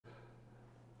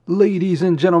Ladies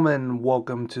and gentlemen,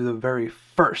 welcome to the very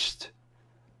first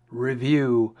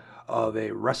review of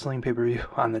a wrestling pay-per-view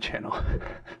on the channel.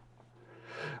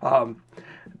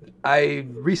 I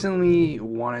recently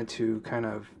wanted to kind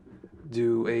of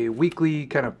do a weekly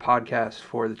kind of podcast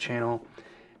for the channel,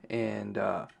 and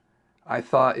I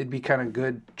thought it'd be kind of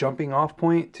good jumping off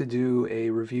point to do a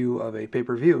review of a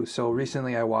pay-per-view. So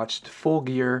recently I watched Full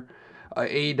Gear,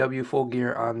 AEW Full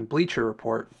Gear on Bleacher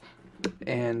Report,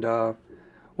 and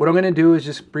what I'm going to do is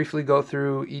just briefly go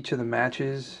through each of the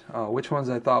matches, which ones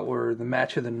I thought were the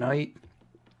match of the night.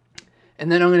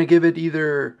 And then I'm going to give it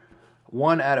either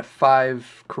 1 out of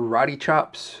 5 karate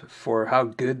chops for how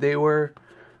good they were.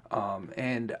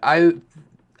 And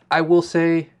I will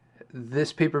say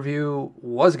this pay-per-view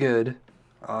was good,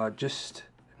 just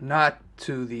not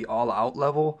to the all-out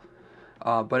level.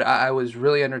 But I was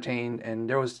really entertained, and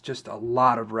there was just a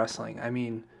lot of wrestling. I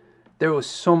mean, there was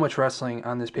so much wrestling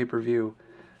on this pay-per-view.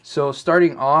 So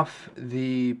starting off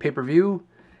the pay-per-view,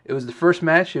 it was the first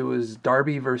match. It was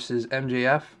Darby versus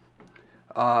MJF.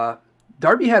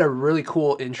 Darby had a really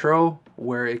cool intro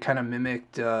where it kind of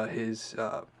mimicked his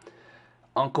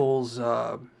uncle's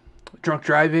drunk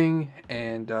driving,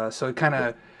 and so it kind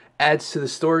of adds to the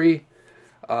story.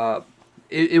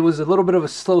 It was a little bit of a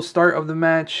slow start of the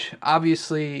match.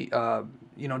 Obviously,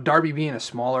 Darby being a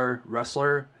smaller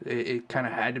wrestler, it kind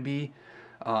of had to be.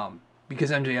 Because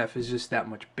MJF is just that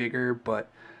much bigger, but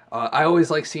I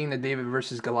always like seeing the David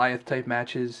versus Goliath type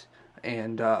matches,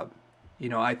 and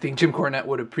I think Jim Cornette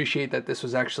would appreciate that this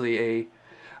was actually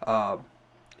a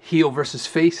heel versus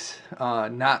face,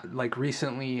 not like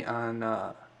recently on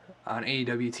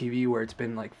AEW TV where it's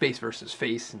been like face versus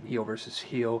face and heel versus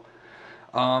heel.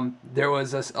 There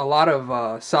was a lot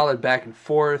of solid back and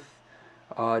forth.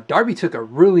 Darby took a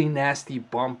really nasty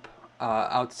bump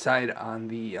outside on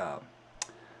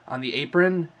the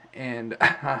apron, and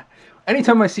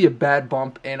anytime I see a bad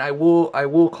bump, and I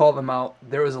will call them out,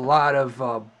 there was a lot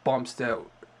of bumps that,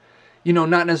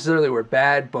 not necessarily were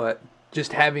bad, but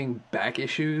just having back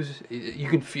issues, you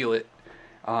can feel it.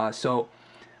 So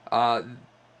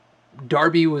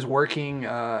Darby was working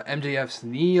MJF's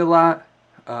knee a lot.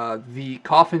 The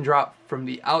coffin drop from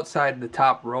the outside of the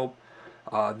top rope,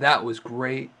 that was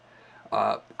great.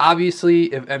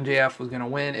 Obviously, if MJF was going to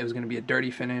win, it was going to be a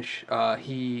dirty finish.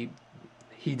 He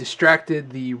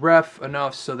distracted the ref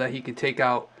enough so that he could take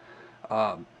out...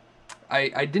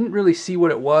 I didn't really see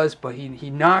what it was, but he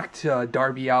knocked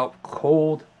Darby out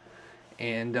cold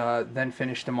and then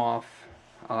finished him off.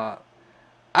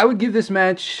 I would give this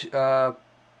match 2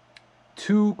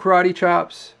 karate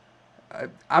chops.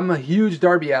 I'm a huge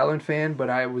Darby Allin fan, but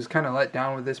I was kind of let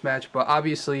down with this match. But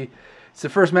obviously, it's the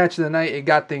first match of the night. It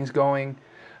got things going.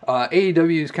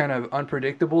 AEW is kind of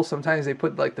unpredictable. Sometimes they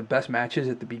put like the best matches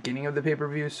at the beginning of the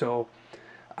pay-per-view. So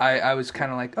I was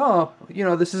kind of like, oh,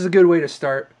 this is a good way to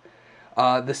start.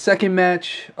 The second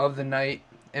match of the night,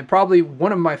 and probably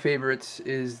one of my favorites,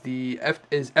 is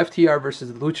FTR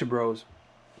versus the Lucha Bros.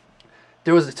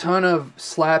 There was a ton of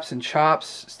slaps and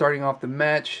chops starting off the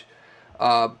match.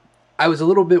 I was a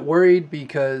little bit worried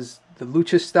because the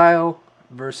Lucha style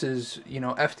versus,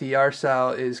 FTR style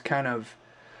is kind of,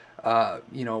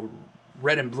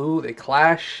 red and blue. They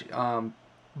clash.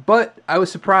 But I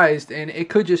was surprised, and it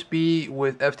could just be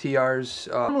with FTR's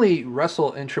normally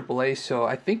wrestle in AAA, so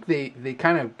I think they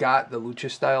kind of got the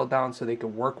Lucha style down so they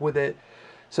could work with it.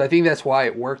 So I think that's why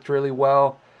it worked really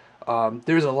well.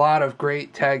 There's a lot of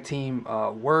great tag team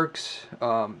works.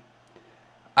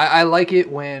 I like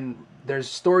it when there's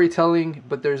storytelling,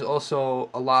 but there's also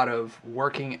a lot of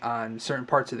working on certain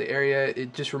parts of the area.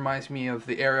 It just reminds me of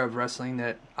the era of wrestling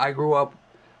that I grew up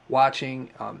watching.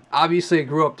 Obviously, I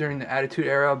grew up during the Attitude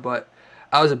Era, but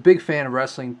I was a big fan of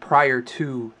wrestling prior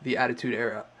to the Attitude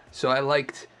Era. So I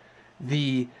liked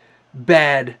the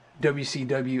bad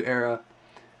WCW era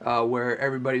where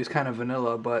everybody was kind of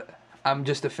vanilla, but I'm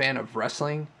just a fan of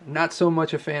wrestling, not so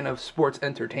much a fan of sports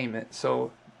entertainment.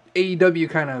 So AEW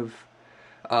kind of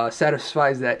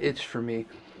satisfies that itch for me.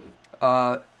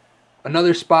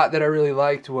 Another spot that I really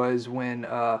liked was when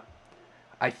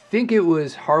I think it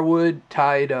was Harwood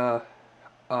tied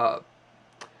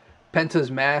Penta's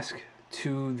mask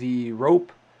to the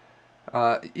rope.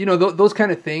 Those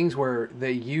kind of things where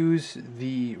they use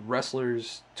the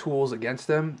wrestlers' tools against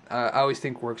them, I always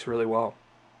think works really well.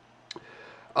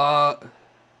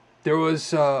 There was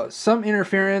some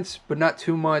interference, but not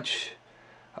too much.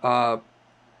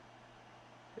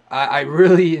 I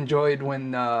really enjoyed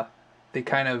when they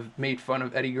kind of made fun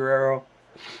of Eddie Guerrero,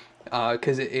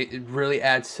 because it really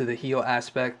adds to the heel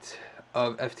aspect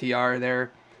of FTR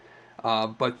there.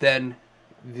 But then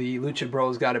the Lucha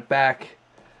Bros got it back.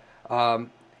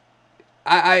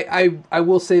 I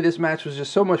will say this match was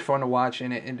just so much fun to watch,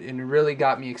 and it really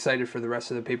got me excited for the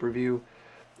rest of the pay-per-view.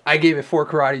 I gave it 4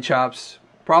 karate chops,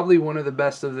 probably one of the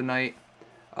best of the night,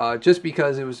 just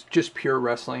because it was just pure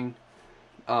wrestling.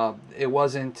 It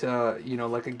wasn't,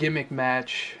 like a gimmick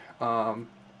match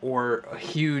or a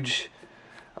huge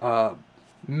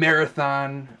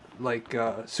marathon, like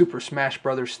Super Smash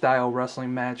Brothers style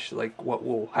wrestling match like what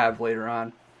we'll have later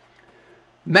on.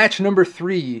 Match number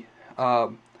 3.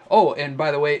 Oh, and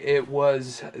by the way, it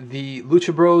was the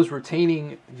Lucha Bros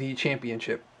retaining the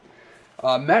championship.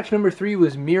 Match number 3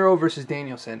 was Miro versus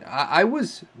Danielson. I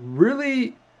was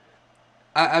really...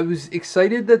 I was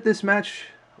excited that this match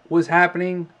was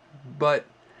happening, but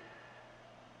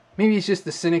maybe it's just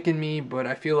the cynic in me, but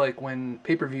I feel like when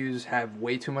pay-per-views have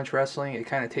way too much wrestling, it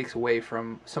kind of takes away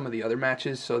from some of the other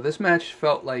matches. So this match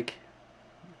felt like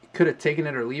it could have taken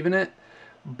it or leaving it.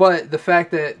 But the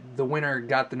fact that the winner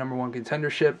got the number 1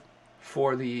 contendership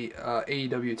for the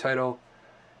AEW title,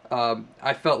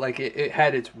 I felt like it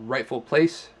had its rightful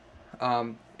place.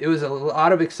 It was a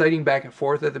lot of exciting back and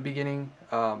forth at the beginning.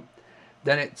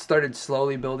 Then it started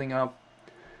slowly building up.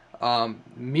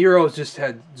 Miro just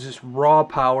had raw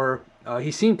power.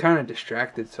 He seemed kind of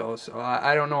distracted, so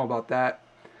I don't know about that.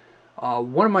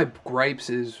 One of my gripes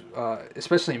is,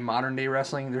 especially in modern day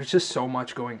wrestling, there's just so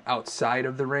much going outside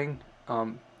of the ring.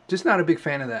 Just not a big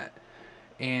fan of that.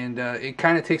 And it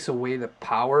kind of takes away the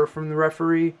power from the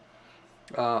referee.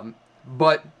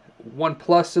 But one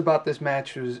plus about this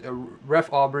match was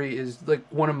Ref Aubrey is like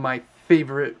one of my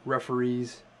favorite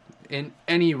referees in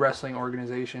any wrestling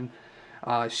organization.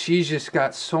 She's just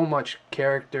got so much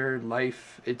character,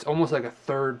 life. It's almost like a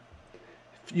third.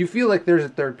 You feel like there's a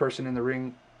third person in the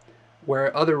ring,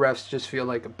 where other refs just feel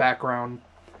like a background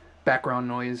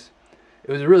noise.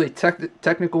 It was a really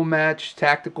technical match,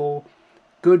 tactical,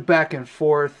 good back and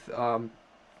forth.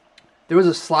 There was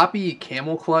a sloppy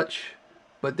camel clutch,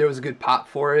 but there was a good pop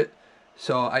for it.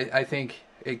 So I think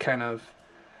it kind of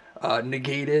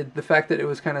negated the fact that it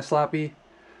was kind of sloppy.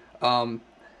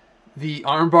 The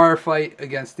armbar fight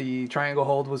against the triangle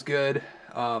hold was good.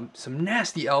 Some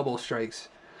nasty elbow strikes.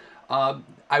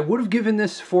 I would have given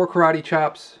this 4 karate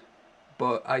chops,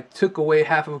 but I took away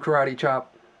half of a karate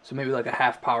chop, so maybe like a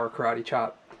half power karate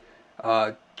chop.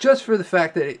 Just for the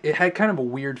fact that it had kind of a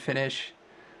weird finish.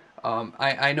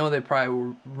 I know they probably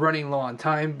were running low on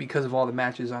time because of all the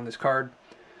matches on this card.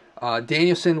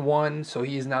 Danielson won, so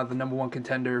he is now the number 1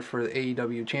 contender for the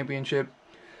AEW championship.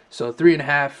 So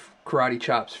 3.5 karate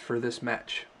chops for this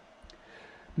match.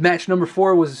 Match number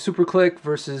 4 was Super Click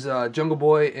versus Jungle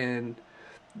Boy and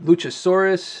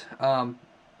Luchasaurus.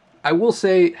 I will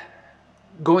say,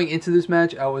 going into this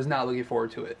match, I was not looking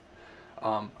forward to it.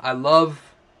 I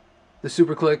love the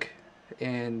Super Click,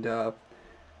 and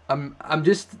I'm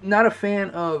just not a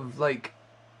fan of like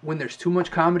when there's too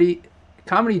much comedy.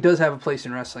 Comedy does have a place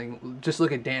in wrestling. Just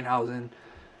look at Danhausen.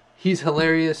 He's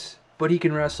hilarious, but he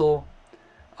can wrestle.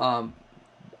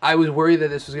 I was worried that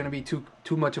this was going to be too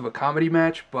much of a comedy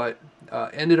match, but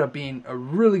ended up being a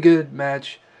really good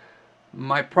match.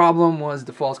 My problem was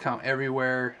the false count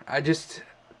everywhere.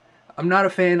 I'm not a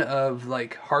fan of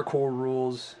like hardcore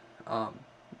rules.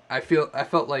 I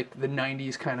felt like the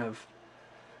 90s kind of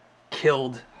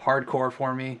killed hardcore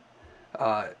for me.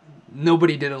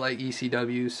 Nobody did it like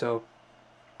ECW, so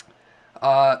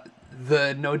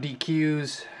the no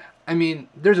DQs, I mean,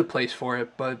 there's a place for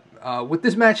it, but with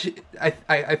this match,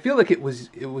 I feel like it was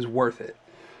worth it.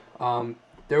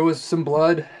 There was some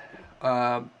blood.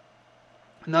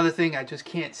 Another thing I just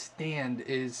can't stand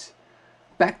is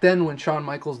back then when Shawn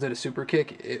Michaels did a super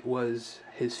kick, it was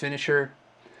his finisher,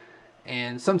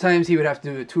 and sometimes he would have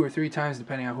to do it 2 or 3 times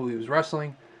depending on who he was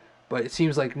wrestling. But it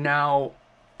seems like now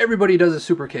everybody does a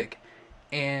super kick,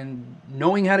 and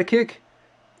knowing how to kick,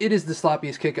 it is the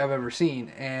sloppiest kick I've ever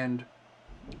seen, and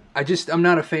I'm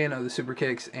not a fan of the super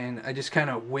kicks, and I just kind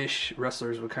of wish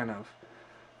wrestlers would kind of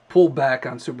pull back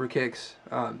on super kicks,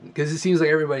 because it seems like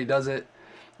everybody does it,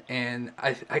 and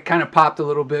I kind of popped a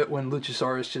little bit when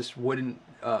Luchasaurus just wouldn't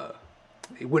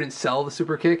sell the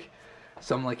super kick.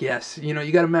 So I'm like, yes,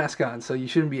 you got a mask on, so you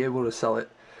shouldn't be able to sell it.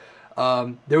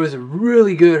 There was a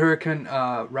really good Hurricane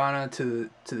Rana to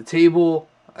the table.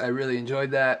 I really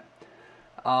enjoyed that.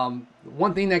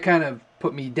 One thing that kind of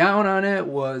put me down on it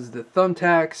was the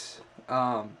thumbtacks.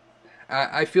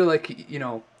 I feel like,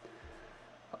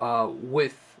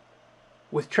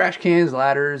 with trash cans,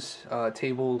 ladders,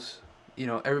 tables,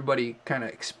 everybody kind of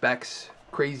expects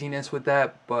craziness with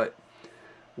that, but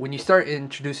when you start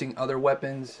introducing other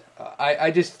weapons,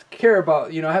 I just care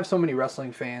about, I have so many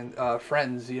wrestling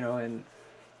friends, and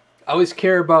I always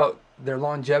care about their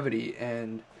longevity,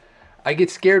 and I get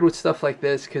scared with stuff like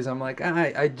this because I'm like,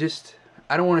 I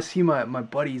don't want to see my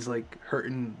buddies like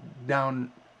hurting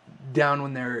down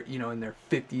when they're, you know, in their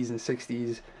 50s and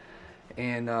 60s.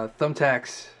 And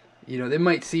thumbtacks, you know, they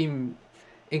might seem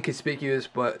inconspicuous,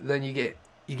 but then you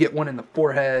get one in the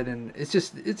forehead, and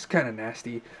it's kind of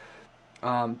nasty.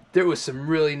 There was some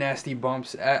really nasty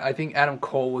bumps. I think Adam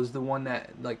Cole was the one that,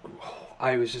 like,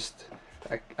 I was just,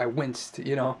 I winced,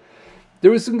 you know.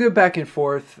 There was some good back and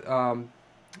forth.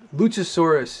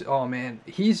 Luchasaurus, oh man,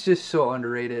 he's just so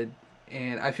underrated.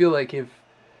 And I feel like if,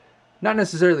 not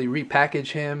necessarily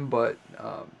repackage him, but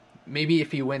maybe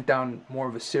if he went down more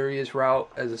of a serious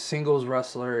route as a singles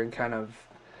wrestler and kind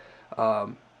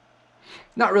of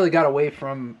not really got away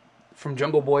from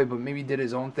Jungle Boy, but maybe did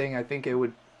his own thing, I think it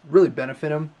would really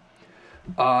benefit him.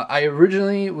 I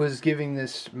originally was giving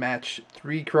this match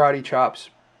 3 karate chops,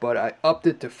 but I upped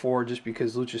it to 4 just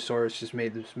because Luchasaurus just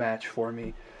made this match for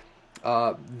me.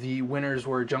 The winners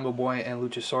were Jungle Boy and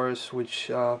Luchasaurus,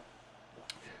 which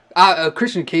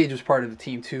Christian Cage was part of the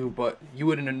team too, but you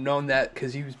wouldn't have known that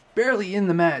because he was barely in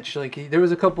the match. Like, there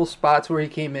was a couple spots where he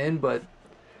came in, but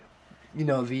you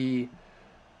know, the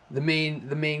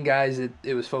main guys that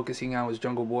it was focusing on was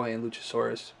Jungle Boy and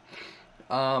Luchasaurus.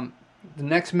 The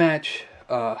next match,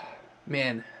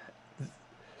 man,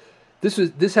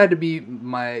 this had to be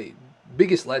my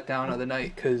biggest letdown of the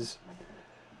night because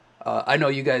I know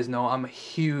you guys know I'm a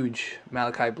huge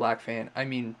Malachi Black fan. I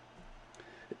mean,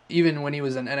 even when he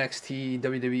was in NXT,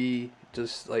 WWE,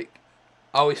 just like,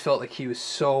 I always felt like he was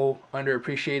so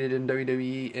underappreciated in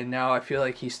WWE, and now I feel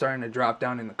like he's starting to drop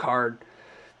down in the card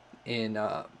in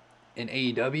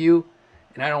AEW,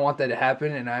 and I don't want that to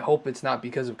happen, and I hope it's not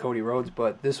because of Cody Rhodes,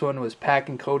 but this one was Pac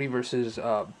and Cody versus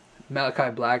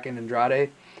Malachi Black and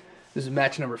Andrade. This is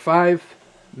match number 5.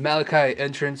 Malachi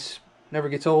entrance never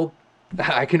gets old.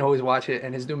 I can always watch it,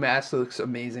 and his new mask looks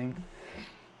amazing.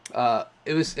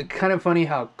 It was kind of funny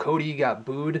how Cody got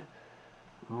booed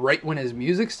right when his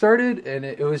music started, and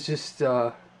it was just,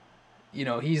 you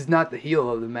know, he's not the heel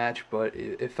of the match, but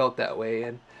it felt that way.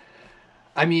 And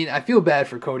I mean, I feel bad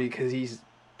for Cody because he's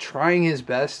trying his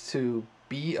best to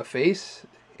be a face,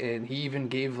 and he even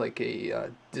gave like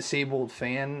a disabled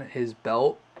fan his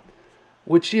belt,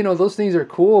 which, you know, those things are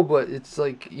cool, but it's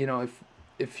like, you know,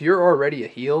 if you're already a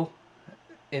heel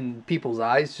in people's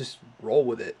eyes, just roll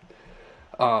with it.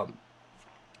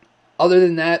 Other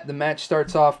than that, the match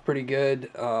starts off pretty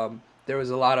good. There was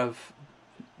a lot of...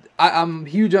 I'm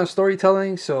huge on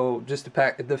storytelling, so just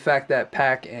the fact that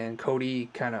Pac and Cody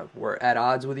kind of were at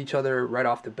odds with each other right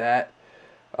off the bat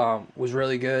was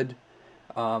really good.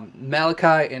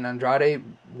 Malachi and Andrade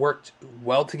worked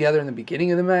well together in the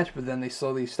beginning of the match, but then they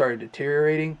slowly started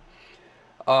deteriorating.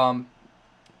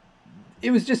 It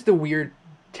was just a weird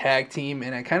tag team,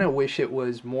 and I kind of wish it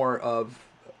was more of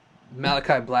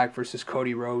Malachi Black versus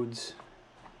Cody Rhodes,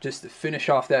 just to finish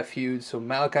off that feud so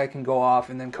Malachi can go off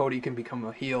and then Cody can become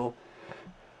a heel.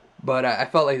 But I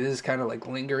felt like this is kind of like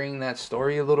lingering that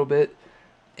story a little bit.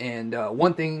 And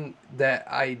one thing that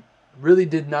I really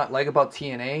did not like about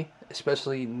TNA,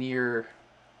 especially near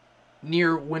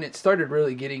when it started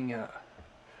really getting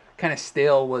kind of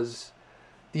stale, was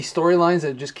these storylines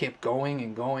that just kept going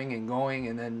and going and going,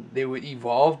 and then they would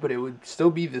evolve, but it would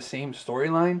still be the same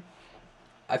storyline.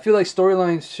 I feel like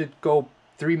storylines should go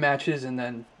 3 matches and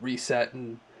then reset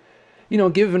and, you know,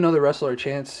 give another wrestler a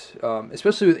chance,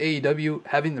 especially with AEW,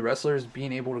 having the wrestlers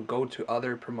being able to go to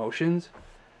other promotions.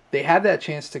 They have that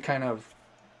chance to kind of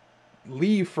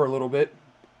leave for a little bit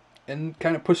and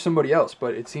kind of push somebody else,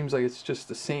 but it seems like it's just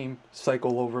the same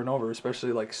cycle over and over,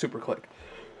 especially like SuperClick.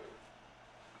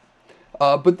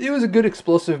 But it was a good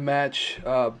explosive match.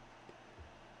 I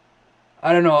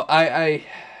don't know,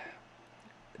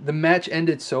 the match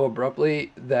ended so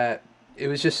abruptly that it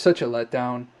was just such a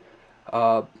letdown.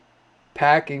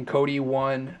 Pac and Cody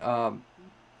won.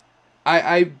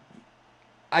 I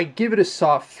give it a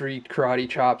soft 3 karate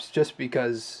chops just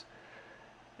because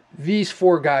these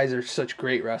 4 guys are such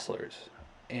great wrestlers,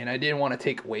 and I didn't want to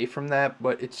take away from that,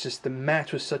 but it's just the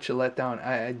match was such a letdown.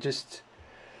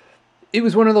 It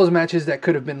was one of those matches that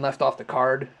could have been left off the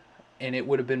card, and it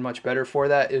would have been much better for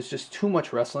that. It was just too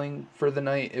much wrestling for the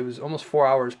night. It was almost 4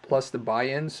 hours plus the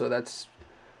buy-in, so that's,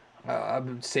 I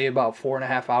would say, about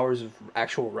 4.5 hours of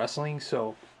actual wrestling.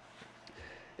 So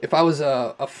if I was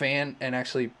a fan and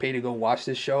actually paid to go watch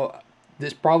this show,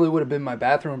 this probably would have been my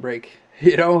bathroom break.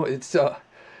 You know, it's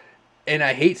and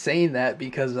I hate saying that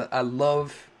because I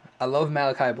love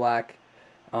Malachi Black.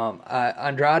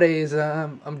 Andrade is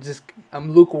I'm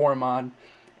lukewarm on,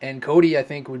 and Cody I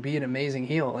think would be an amazing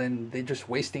heel, and they're just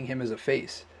wasting him as a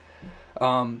face.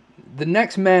 The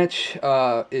next match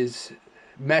is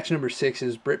match number 6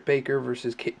 is Britt Baker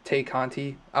versus Tay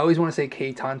Conti. I always want to say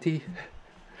Kay Tanti.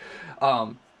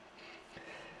 I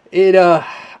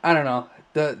don't know.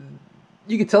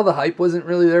 You could tell the hype wasn't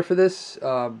really there for this.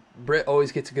 Britt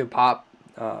always gets a good pop.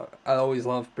 I always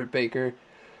love Britt Baker.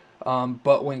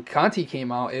 But when Conti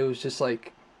came out, it was just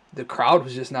like the crowd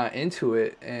was just not into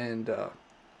it. And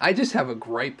I just have a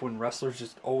gripe when wrestlers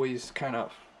just always kind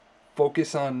of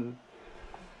focus on,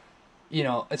 you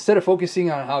know, instead of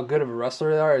focusing on how good of a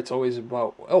wrestler they are, it's always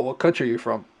about, oh, what country are you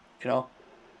from, you know?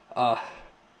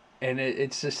 And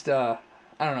it's just, I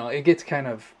don't know, it gets kind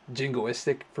of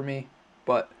jingoistic for me.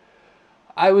 But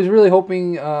I was really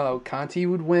hoping Conti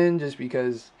would win just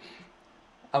because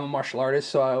I'm a martial artist,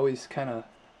 so I always kind of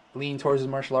lean towards the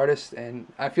martial artist. And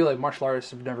I feel like martial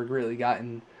artists have never really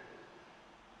gotten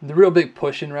the real big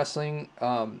push in wrestling,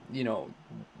 you know,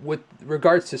 with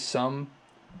regards to some.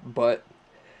 But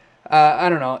I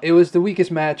don't know. It was the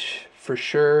weakest match for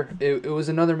sure. It was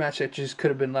another match that just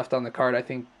could have been left on the card. I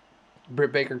think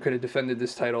Britt Baker could have defended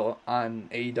this title on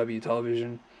AEW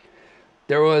television.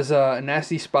 There was a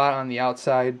nasty spot on the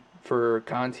outside for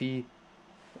Conti.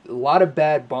 A lot of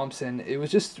bad bumps, and it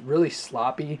was just really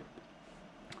sloppy.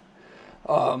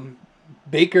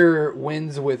 Baker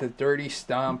wins with a dirty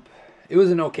stomp. It was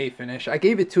an okay finish. I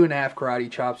gave it 2.5 karate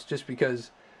chops just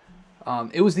because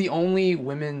it was the only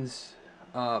women's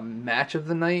match of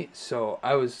the night. So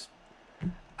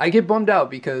I get bummed out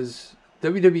because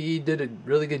WWE did a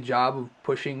really good job of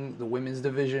pushing the women's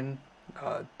division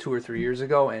 2 or 3 years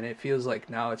ago, and it feels like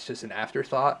now it's just an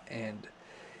afterthought. And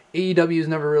AEW has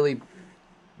never really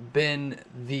been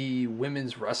the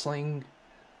women's wrestling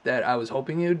that I was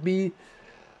hoping it would be.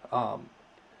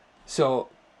 So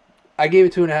I gave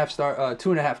it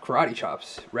 2.5 karate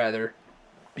chops rather,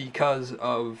 because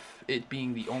of it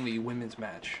being the only women's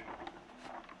match.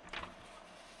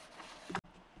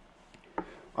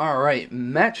 All right,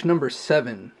 match number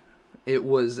 7. It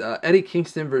was Eddie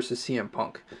Kingston versus CM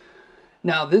Punk.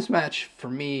 Now, this match for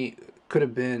me could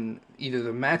have been either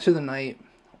the match of the night,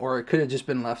 or it could have just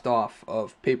been left off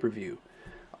of pay-per-view.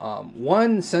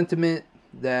 One sentiment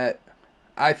that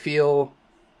I feel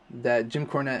that Jim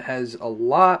Cornette has a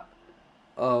lot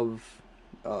of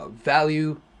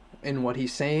value in what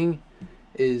he's saying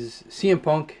is CM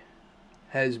Punk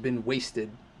has been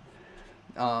wasted.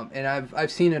 And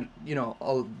I've seen it, you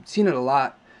know, seen it a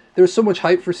lot. There was so much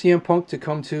hype for CM Punk to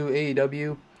come to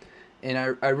AEW, and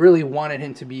I really wanted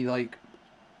him to be like,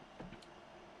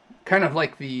 kind of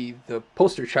like the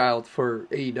poster child for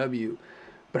AEW,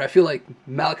 but I feel like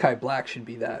Malachi Black should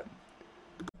be that.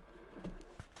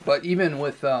 But even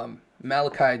with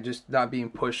Malachi just not being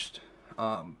pushed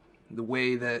the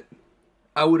way that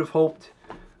I would have hoped,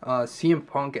 CM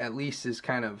Punk at least is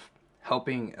kind of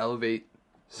helping elevate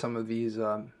some of these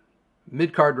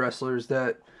mid-card wrestlers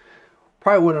that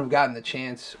probably wouldn't have gotten the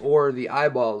chance or the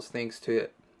eyeballs thanks to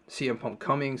CM Punk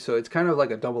coming. So it's kind of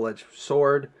like a double-edged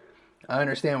sword. I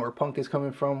understand where Punk is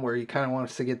coming from, where he kind of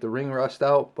wants to get the ring rust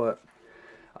out, but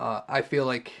I feel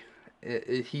like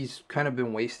he's kind of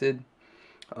been wasted.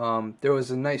 There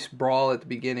was a nice brawl at the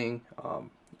beginning.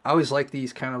 I always like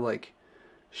these kind of like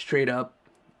straight up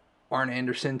Arn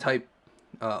Anderson type,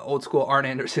 old school Arn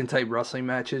Anderson type wrestling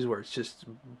matches where it's just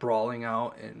brawling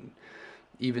out, and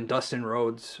even Dustin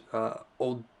Rhodes,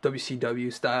 old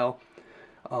WCW style.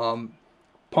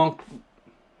 Punk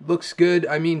looks good.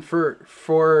 I mean, for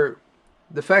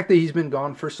the fact that he's been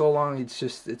gone for so long,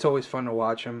 it's always fun to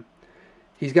watch him.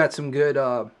 He's got some good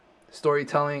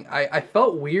storytelling. I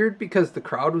felt weird because the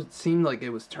crowd seemed like it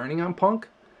was turning on Punk.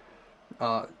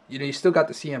 You know, you still got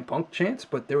the CM Punk chants,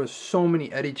 but there was so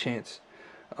many Eddie chants.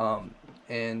 You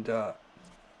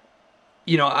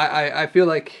know, I feel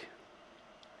like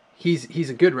he's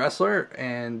a good wrestler,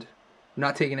 and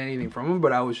not taking anything from him,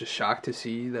 but I was just shocked to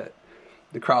see that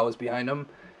the crowd was behind him.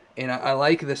 And I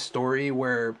like this story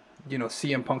where, you know,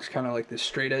 CM Punk's kind of like this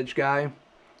straight edge guy,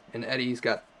 and Eddie's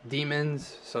got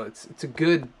demons. So it's a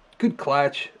good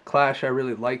clash. I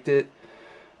really liked it.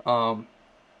 I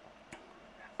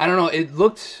don't know. It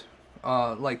looked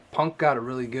like Punk got a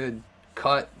really good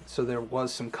cut, so there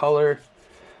was some color.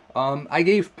 I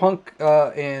gave Punk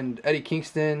and Eddie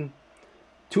Kingston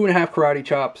 2.5 karate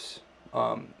chops.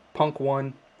 Punk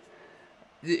won.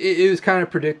 It was kind of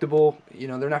predictable. You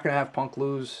know, they're not going to have Punk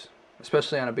lose,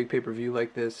 especially on a big pay-per-view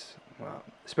like this.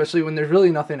 Especially when there's really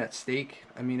nothing at stake.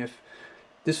 I mean, if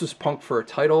this was Punk for a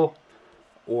title,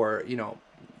 or, you know,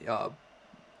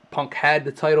 Punk had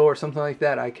the title or something like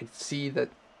that, I could see that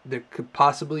there could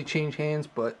possibly change hands.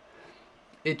 But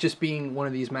it just being one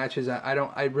of these matches,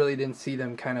 I really didn't see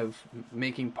them kind of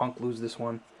making Punk lose this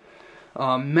one.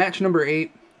 Match number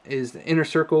 8, is the Inner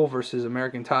Circle versus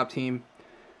American Top Team.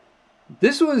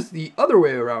 This was the other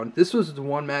way around. This was the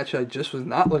one match I just was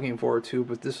not looking forward to,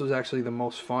 but this was actually the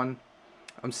most fun.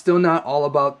 I'm still not all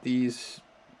about these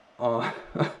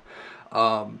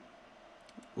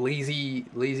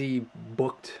lazy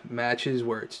booked matches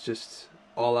where it's just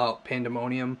all out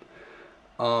pandemonium.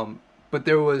 But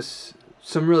there was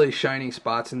some really shining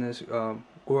spots in this.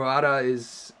 Guevara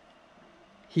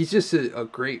he's just a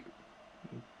great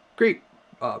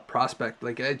prospect.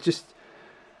 Like,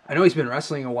 I know he's been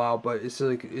wrestling a while, but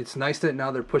it's nice that now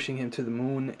they're pushing him to the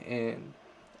moon, and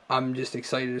I'm just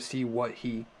excited to see what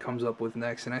he comes up with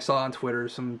next. And I saw on Twitter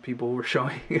some people were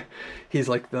showing he's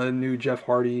like the new Jeff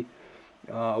Hardy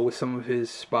with some of his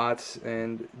spots,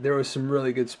 and there was some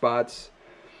really good spots.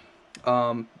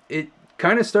 It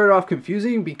kind of started off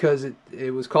confusing because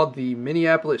it was called the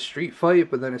Minneapolis Street Fight,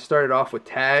 but then it started off with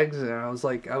tags, and I was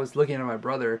looking at my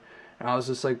brother, and I was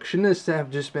just like, shouldn't this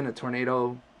have just been a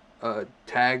tornado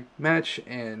tag match?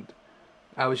 And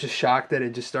I was just shocked that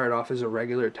it just started off as a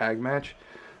regular tag match.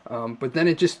 But then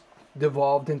it just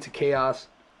devolved into chaos.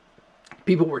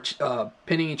 People were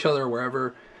pinning each other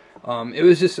wherever. It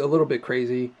was just a little bit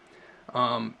crazy.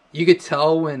 You could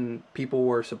tell when people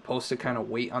were supposed to kind of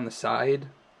wait on the side,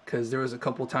 because there was a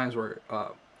couple times where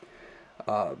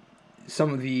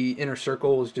some of the Inner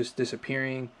Circle was just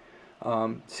disappearing.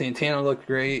 Santana looked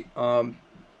great.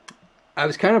 I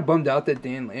was kind of bummed out that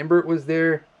Dan Lambert was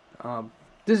there.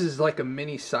 This is like a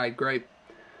mini side gripe.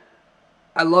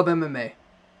 I love MMA.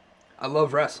 I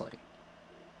love wrestling.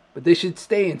 But they should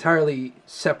stay entirely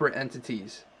separate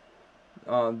entities.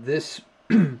 This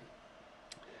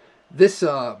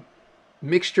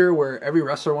mixture where every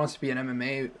wrestler wants to be an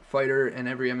MMA fighter and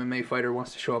every MMA fighter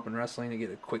wants to show up in wrestling to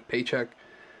get a quick paycheck.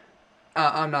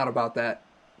 I'm not about that.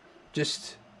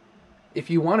 Just, if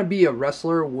you want to be a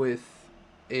wrestler with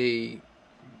a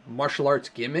martial arts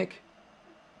gimmick,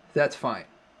 that's fine.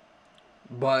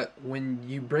 But when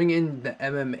you bring in the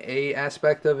MMA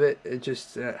aspect of it, it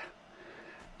just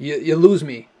you lose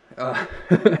me.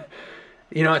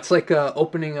 It's like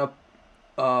opening up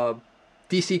a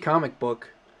DC comic book,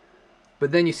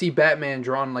 but then you see Batman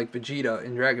drawn like Vegeta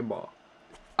in Dragon Ball.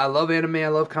 I love anime, I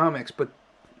love comics, but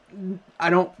I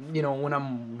don't, when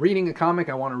I'm reading a comic,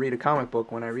 I want to read a comic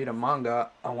book. When I read a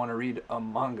manga, I want to read a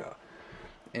manga.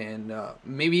 And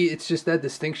maybe it's just that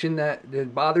distinction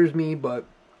that bothers me, but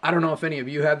I don't know if any of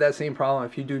you have that same problem.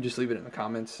 If you do, just leave it in the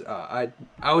comments. I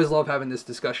always love having this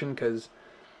discussion because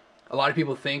a lot of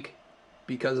people think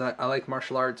because I like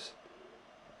martial arts,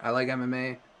 I like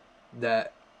MMA,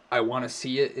 that I want to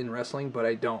see it in wrestling, but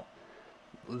I don't.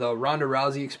 The Ronda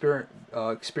Rousey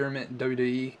experiment in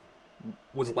WWE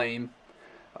was lame.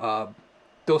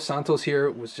 Dos Santos here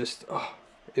was just,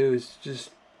 it was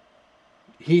just,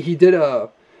 he did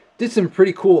some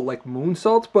pretty cool like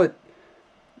moonsaults, but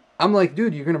I'm like,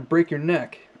 dude, you're gonna break your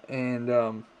neck.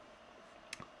 And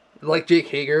like Jake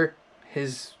Hager,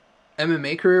 his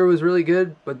MMA career was really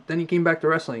good, but then he came back to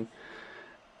wrestling.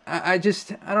 I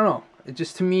don't know. It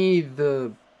just, to me,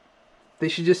 they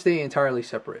should just stay entirely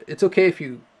separate. It's okay if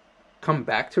you come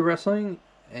back to wrestling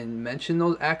and mention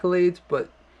those accolades, but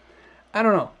I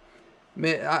don't know.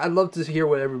 Man, I'd love to hear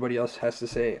what everybody else has to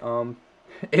say.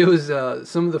 It was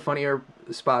some of the funnier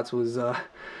spots was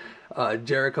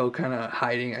Jericho kind of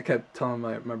hiding. I kept telling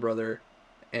my brother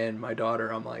and my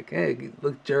daughter, I'm like, hey,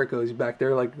 look, Jericho, he's back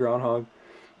there like a groundhog.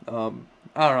 I don't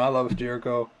know, I love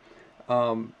Jericho.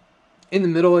 In the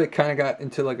middle, it kind of got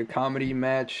into like a comedy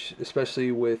match,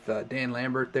 especially with Dan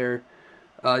Lambert there.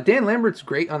 Dan Lambert's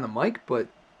great on the mic, but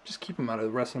just keep him out of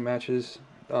the wrestling matches.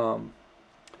 Other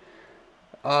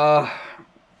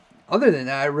than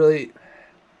that,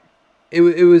 it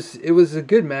was a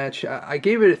good match. I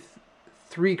gave it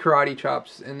 3 karate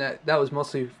chops, and that was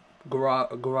mostly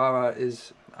Guevara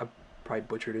is, I probably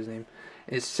butchered his name.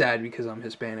 It's sad because I'm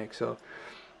Hispanic, so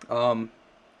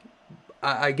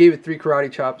I gave it 3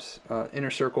 karate chops.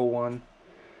 Inner Circle won.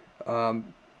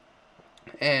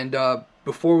 And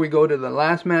before we go to the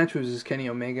last match, which is Kenny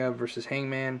Omega versus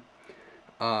Hangman,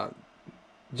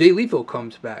 Jay Lethal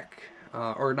comes back.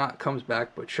 Or not comes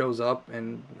back, but shows up,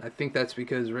 and I think that's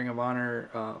because Ring of Honor,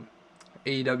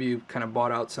 AEW kind of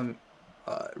bought out some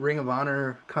Ring of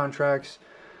Honor contracts.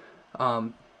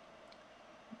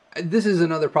 This is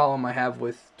another problem I have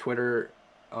with Twitter,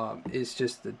 is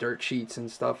just the dirt sheets and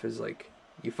stuff, is like,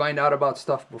 you find out about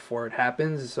stuff before it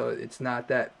happens, so it's not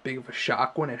that big of a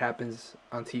shock when it happens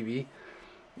on TV.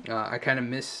 I kind of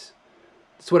miss,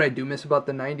 that's what I do miss about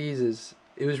the 90s, is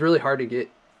it was really hard to get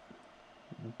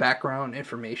background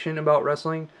information about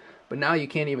wrestling, but now you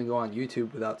can't even go on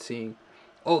YouTube without seeing,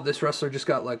 oh, this wrestler just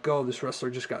got let go, this wrestler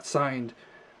just got signed.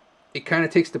 it kind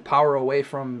of takes the power away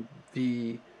from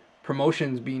the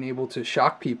promotions being able to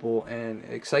shock people and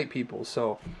excite people.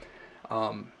 So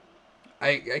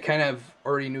I kind of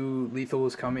already knew Lethal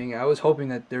was coming. I was hoping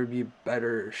that there'd be a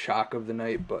better shock of the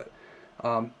night, but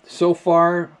so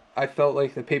far I felt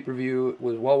like the pay-per-view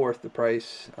was well worth the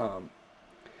price.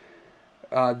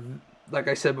 Like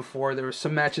I said before, there were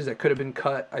some matches that could have been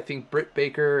cut. I think Britt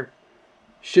Baker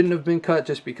shouldn't have been cut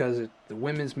just because it's the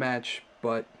women's match,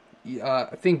 but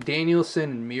I think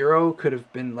Danielson and Miro could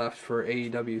have been left for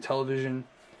AEW television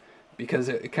because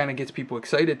it kind of gets people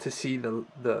excited to see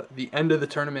the end of the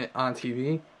tournament on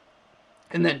TV,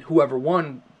 and then whoever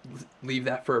won, leave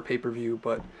that for a pay-per-view.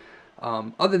 But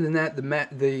other than that,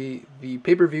 the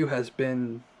pay-per-view has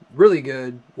been really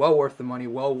good, well worth the money,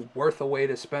 well worth a way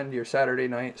to spend your Saturday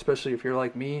night, especially if you're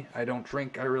like me. I don't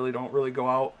drink, I really don't go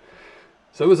out.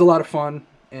 So it was a lot of fun,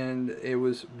 and it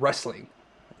was wrestling.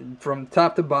 From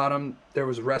top to bottom, there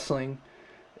was wrestling.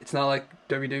 It's not like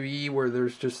WWE where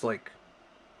there's just like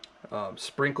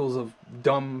sprinkles of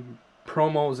dumb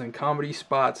promos and comedy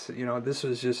spots. You know, this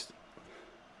was just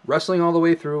wrestling all the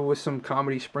way through with some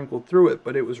comedy sprinkled through it,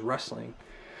 but it was wrestling.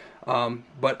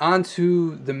 But on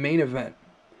to the main event.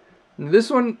 This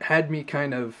one had me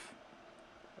kind of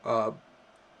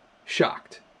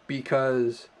shocked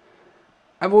because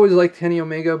I've always liked Kenny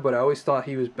Omega, but I always thought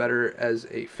he was better as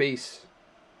a face.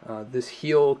 This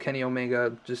heel Kenny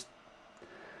Omega, just,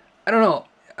 I don't know.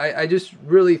 I just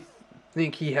really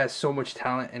think he has so much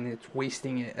talent, and it's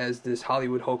wasting it as this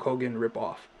Hollywood Hulk Hogan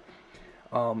ripoff.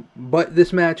 But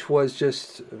this match was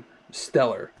just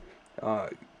stellar.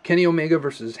 Kenny Omega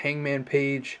versus Hangman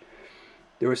Page.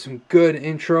 There were some good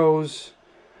intros.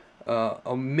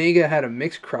 Omega had a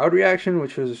mixed crowd reaction,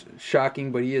 which was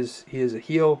shocking, but he is a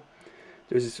heel.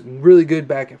 There's some really good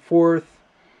back and forth.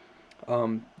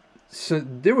 So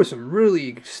there were some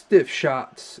really stiff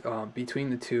shots between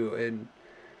the two, and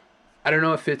I don't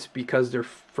know if it's because they're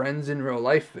friends in real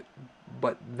life,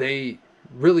 but they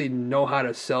really know how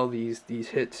to sell these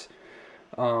hits.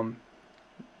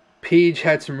 Page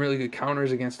had some really good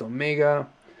counters against Omega.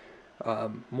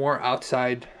 More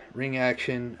outside ring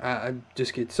action. I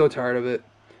just get so tired of it.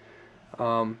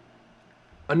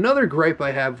 Another gripe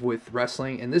I have with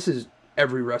wrestling, and this is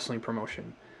every wrestling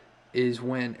promotion, is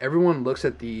when everyone looks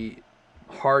at the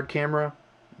hard camera,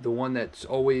 the one that's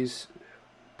always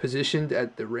positioned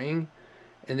at the ring,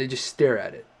 and they just stare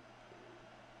at it.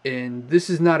 And this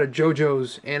is not a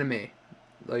JoJo's anime.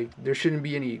 Like, there shouldn't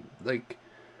be any, like,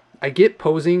 I get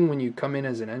posing when you come in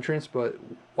as an entrance, but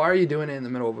why are you doing it in the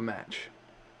middle of a match?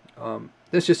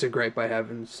 That's just a gripe I have,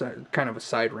 and kind of a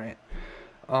side rant.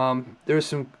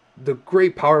 There's the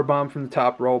great power bomb from the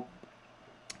top rope.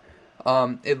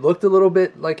 It looked a little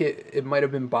bit like it might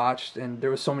have been botched, and there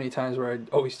was so many times where I'd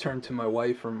always turn to my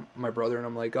wife or my brother, and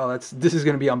I'm like, oh, this is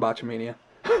going to be on Botchamania.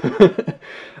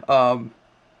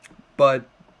 But,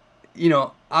 you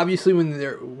know, obviously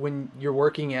when you're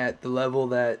working at the level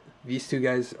that these two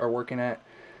guys are working at,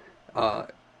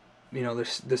 you know,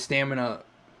 the stamina,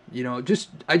 you know,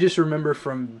 I just remember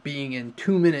from being in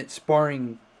 2-minute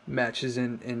sparring matches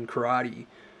in karate.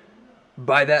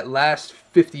 By that last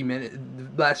 15 minutes,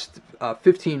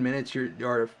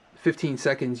 or 15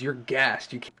 seconds, you're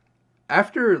gassed.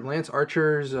 After Lance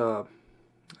Archer's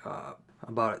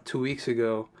about 2 weeks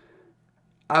ago,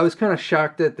 I was kind of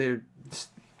shocked that they're,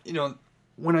 you know,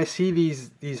 when I see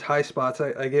these high spots,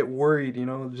 I get worried. You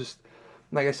know, just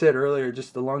like I said earlier,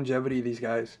 just the longevity of these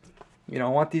guys. You know, I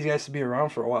want these guys to be around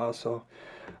for a while. So,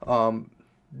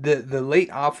 the late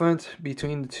offense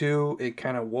between the two, it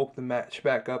kind of woke the match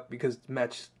back up because the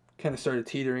match kind of started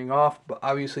teetering off. But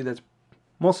obviously that's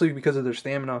mostly because of their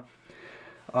stamina.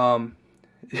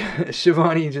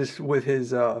 Shivani just with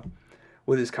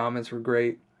his comments were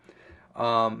great.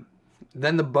 Then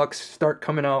the Bucks start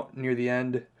coming out near the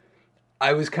end.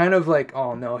 I was kind of like,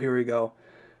 oh no, here we go.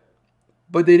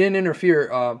 But they didn't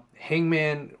interfere.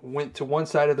 Hangman went to one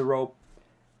side of the rope,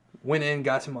 went in,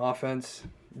 got some offense,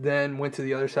 then went to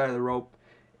the other side of the rope,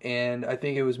 and I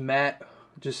think it was Matt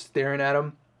just staring at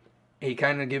him. He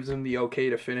kind of gives him the okay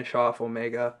to finish off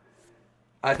Omega.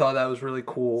 I thought that was really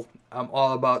cool. I'm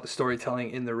all about the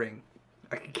storytelling in the ring.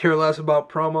 I could care less about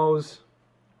promos,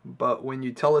 but when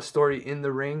you tell a story in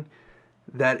the ring,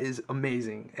 that is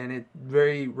amazing. And it's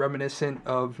very reminiscent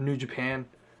of New Japan,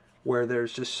 where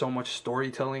there's just so much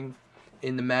storytelling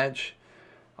in the match.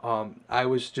 I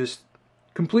was just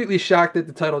completely shocked that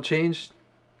the title changed.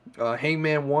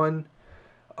 Hangman won.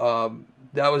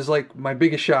 That was like my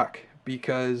biggest shock,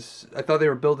 because I thought they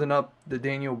were building up the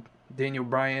Daniel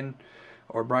Bryan,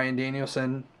 or Bryan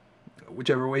Danielson,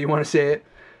 whichever way you want to say it.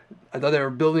 I thought they were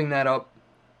building that up,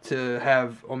 to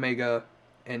have Omega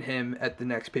and him at the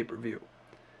next pay-per-view.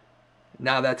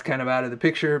 Now that's kind of out of the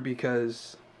picture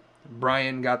because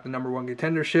Bryan got the #1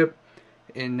 contendership,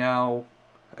 and now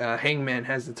Hangman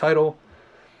has the title.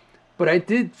 But I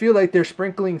did feel like they're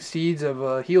sprinkling seeds of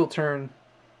a heel turn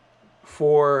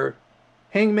for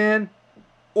Hangman,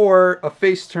 or a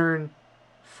face turn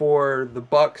for the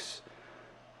Bucks,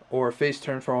 or a face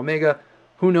turn for Omega.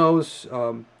 Who knows?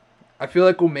 I feel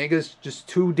like Omega's just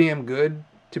too damn good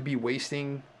to be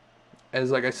wasting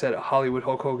as, like I said, a Hollywood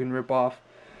Hulk Hogan ripoff.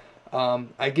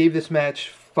 I gave this match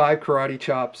 5 karate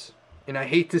chops, and I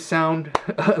hate to sound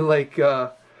like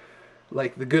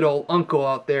the good old uncle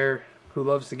out there who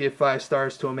loves to give 5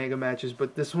 stars to Omega matches,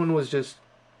 but this one was just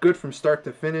good from start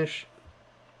to finish.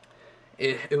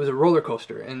 It was a roller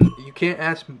coaster, and you can't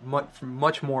ask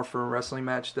much more for a wrestling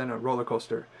match than a roller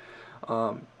coaster.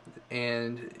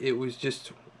 And it was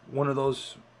just one of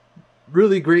those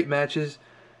really great matches,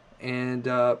 and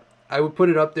I would put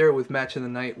it up there with match of the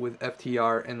night with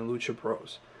FTR and the Lucha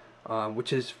Bros,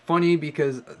 which is funny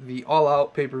because the All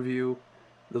Out pay-per-view,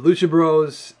 the Lucha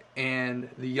Bros and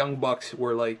the Young Bucks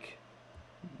were like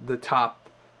the top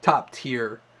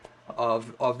tier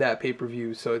of that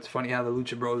pay-per-view. So it's funny how the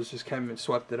Lucha Bros just kind of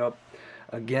swept it up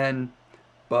again.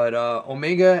 But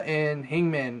Omega and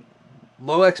Hangman,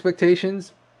 low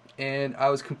expectations, and I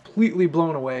was completely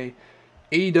blown away.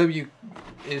 AEW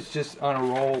is just on a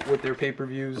roll with their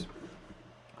pay-per-views.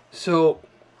 So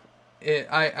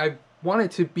I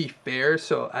wanted to be fair,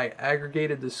 so I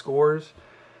aggregated the scores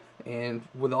and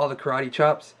with all the karate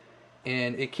chops,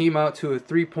 and it came out to a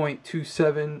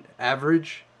 3.27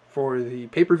 average for the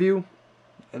pay-per-view,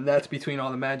 and that's between all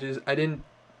the matches. I didn't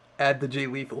add the Jay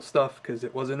Lethal stuff because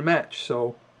it wasn't a match,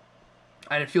 so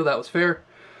I didn't feel that was fair.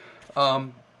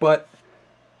 But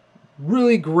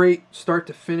really great start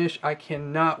to finish. I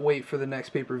cannot wait for the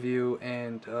next pay-per-view,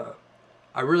 and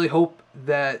I really hope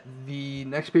that the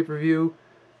next pay-per-view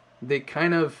they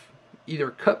kind of either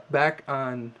cut back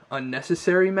on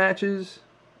unnecessary matches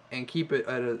and keep it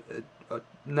at a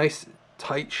nice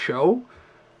tight show,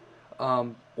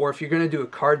 or if you're going to do a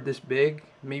card this big,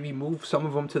 maybe move some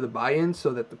of them to the buy-in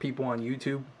so that the people on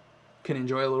YouTube can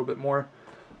enjoy a little bit more.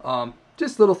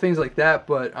 Just little things like that,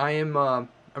 but I'm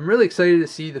really excited to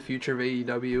see the future of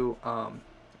AEW,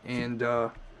 and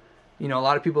you know, a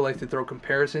lot of people like to throw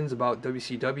comparisons about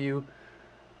WCW,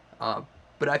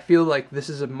 but I feel like this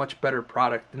is a much better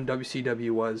product than WCW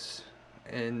was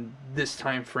in this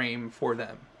time frame for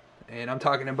them. And I'm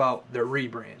talking about their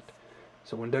rebrand.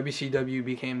 So when WCW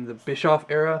became the Bischoff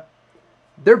era,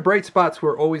 their bright spots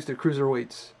were always the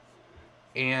cruiserweights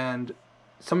and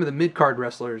some of the mid-card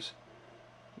wrestlers.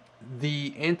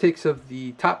 The antics of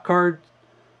the top card,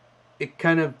 it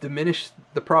kind of diminished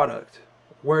the product.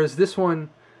 Whereas this one,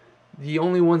 the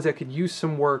only ones that could use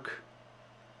some work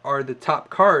are the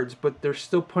top cards, but they're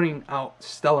still putting out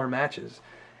stellar matches.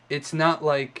 It's not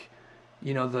like,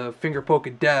 you know, the finger poke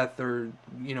of death or,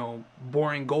 you know,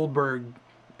 boring Goldberg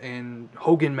and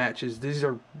Hogan matches. These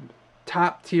are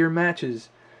top tier matches,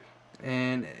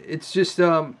 and it's just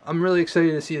I'm really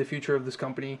excited to see the future of this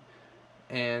company.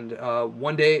 And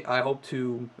one day I hope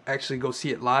to actually go see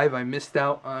it live. I missed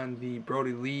out on the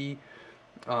Brody Lee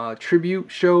tribute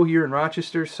show here in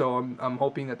Rochester, so I'm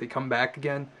hoping that they come back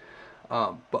again.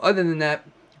 But other than that,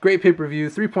 great pay-per-view,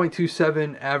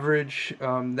 3.27 average.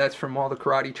 That's from all the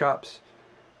karate chops,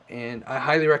 and I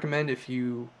highly recommend if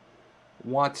you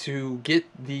want to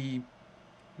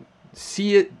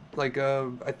see it. Like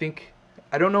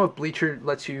I don't know if Bleacher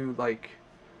lets you like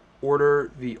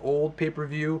order the old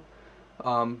pay-per-view.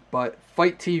 But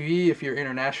Fight TV, if you're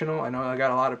international, I know I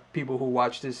got a lot of people who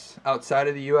watch this outside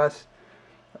of the U.S.,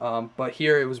 but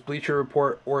here it was Bleacher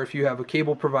Report, or if you have a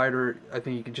cable provider, I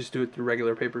think you can just do it through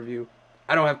regular pay-per-view.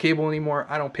 I don't have cable anymore.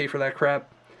 I don't pay for that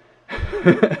crap.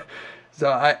 So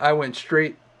I went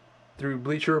straight through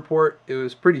Bleacher Report. It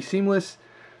was pretty seamless.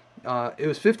 It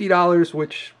was $50,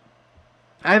 which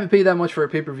I haven't paid that much for a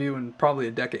pay-per-view in probably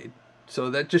a decade. So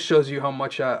that just shows you how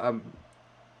much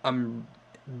I'm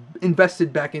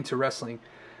invested back into wrestling.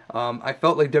 I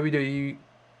felt like WWE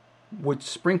would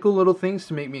sprinkle little things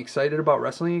to make me excited about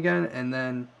wrestling again, and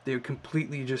then they would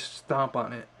completely just stomp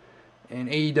on it. And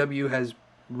AEW has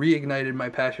reignited my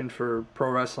passion for pro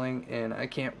wrestling, and I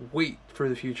can't wait for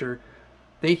the future.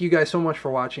 Thank you guys so much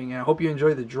for watching, and I hope you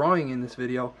enjoyed the drawing in this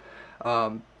video.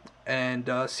 And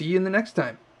see you in the next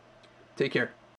time. Take care.